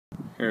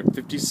Here at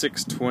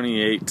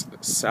 5628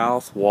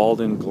 South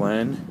Walden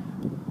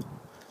Glen.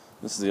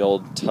 This is the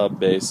old tub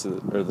base,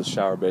 or the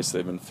shower base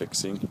they've been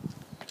fixing.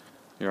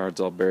 The yard's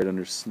all buried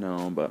under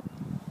snow, but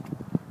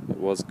it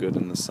was good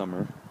in the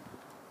summer.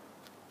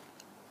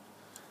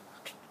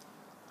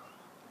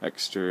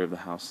 Exterior of the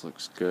house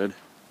looks good.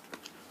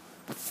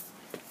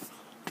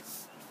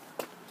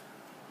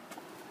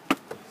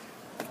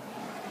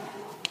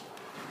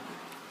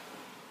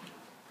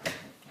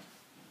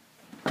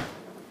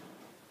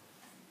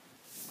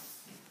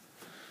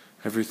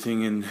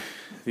 Everything in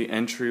the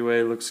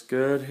entryway looks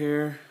good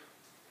here.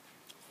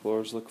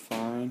 Floors look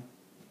fine.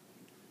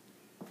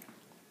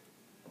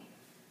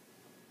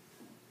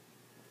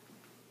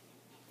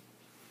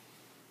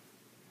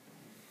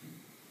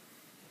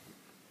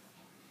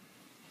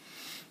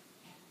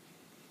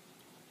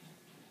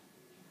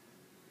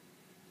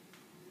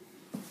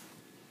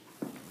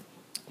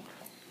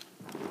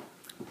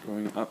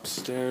 Going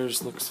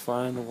upstairs looks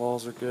fine, the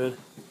walls are good.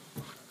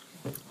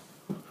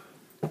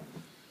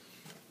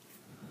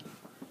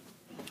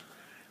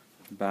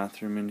 The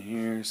bathroom in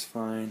here is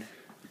fine.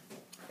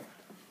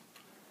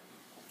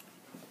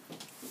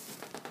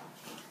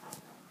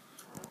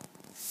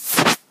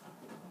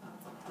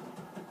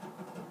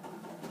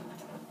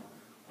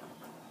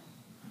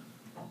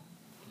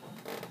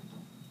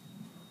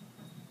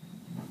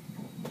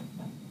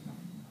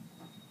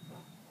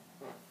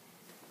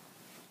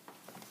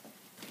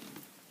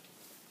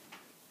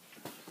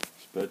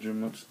 This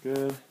bedroom looks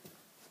good.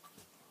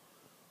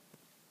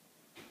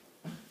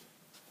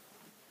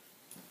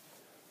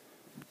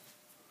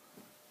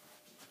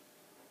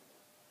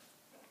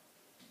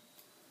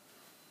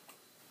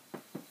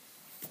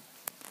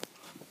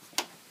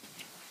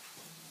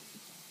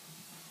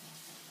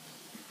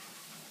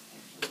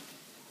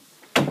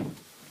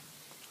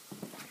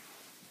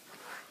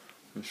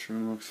 This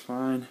room looks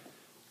fine.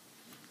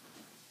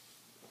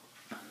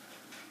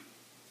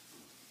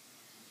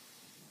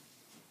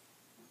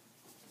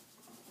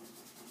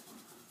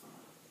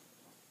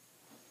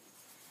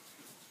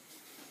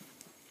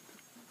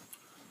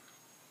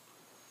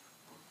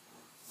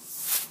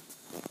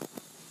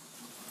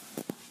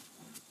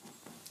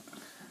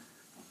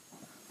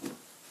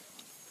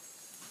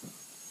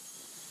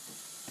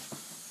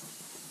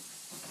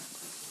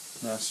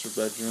 Master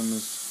bedroom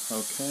is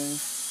okay.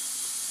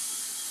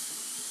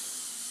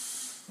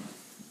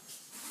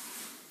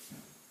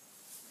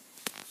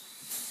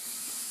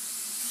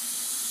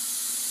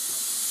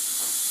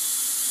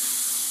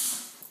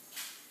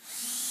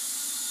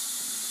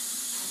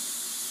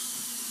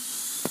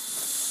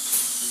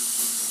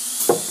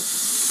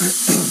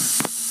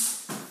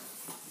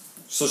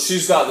 So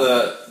she's got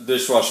the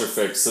dishwasher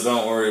fixed, so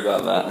don't worry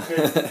about that.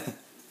 Okay.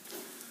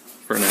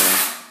 For now.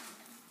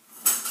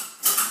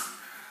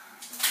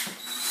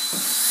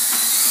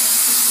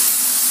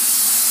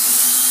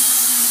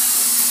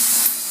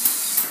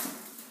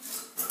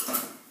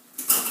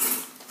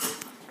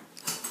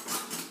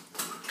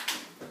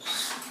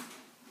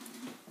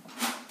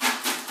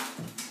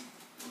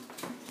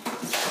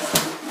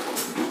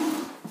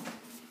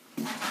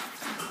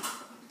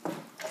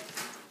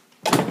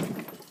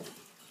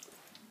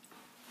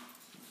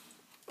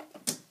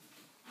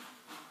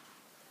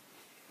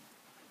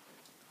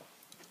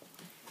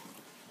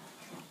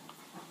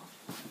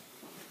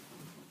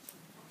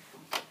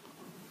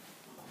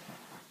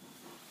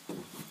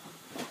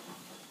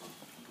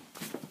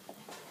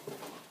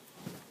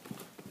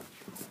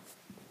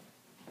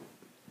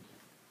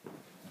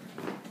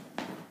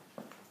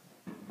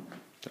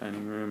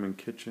 Dining room and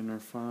kitchen are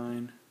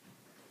fine.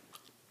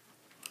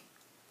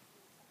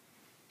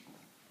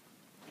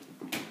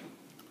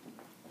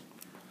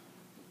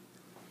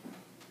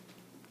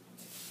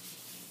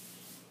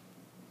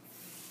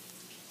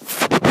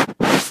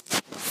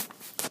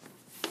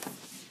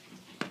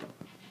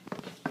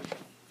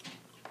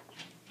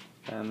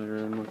 Family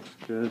room looks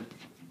good.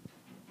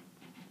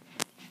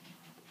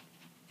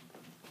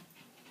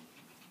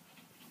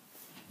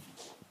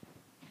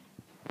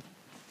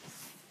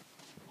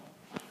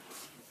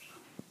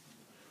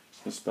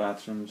 This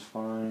bathroom's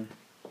fine.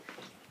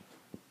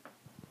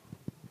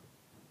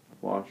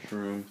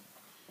 Washroom,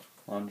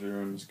 laundry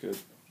room is good.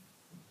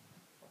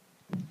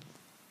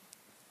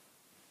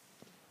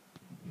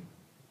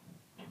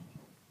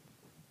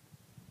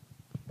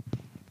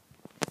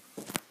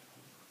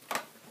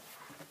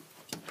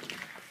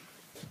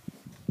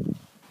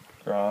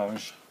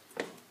 Garage.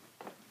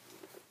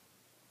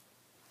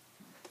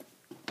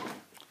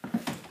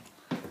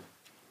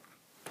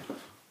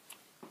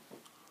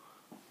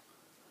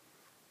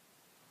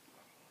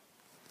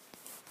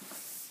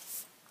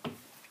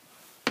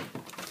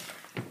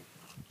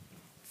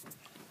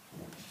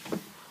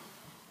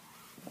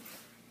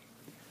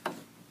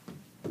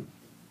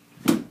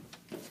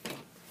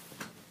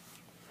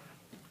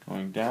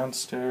 Going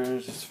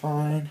downstairs is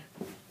fine.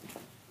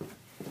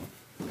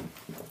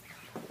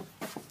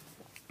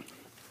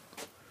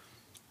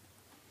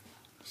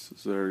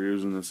 They're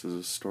using this as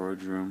a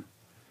storage room.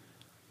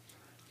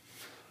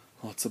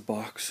 Lots of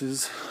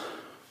boxes.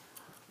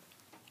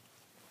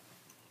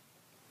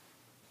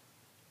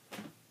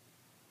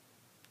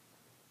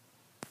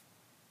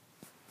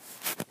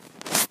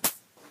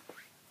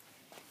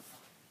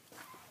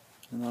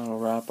 And that'll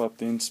wrap up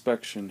the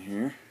inspection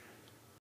here.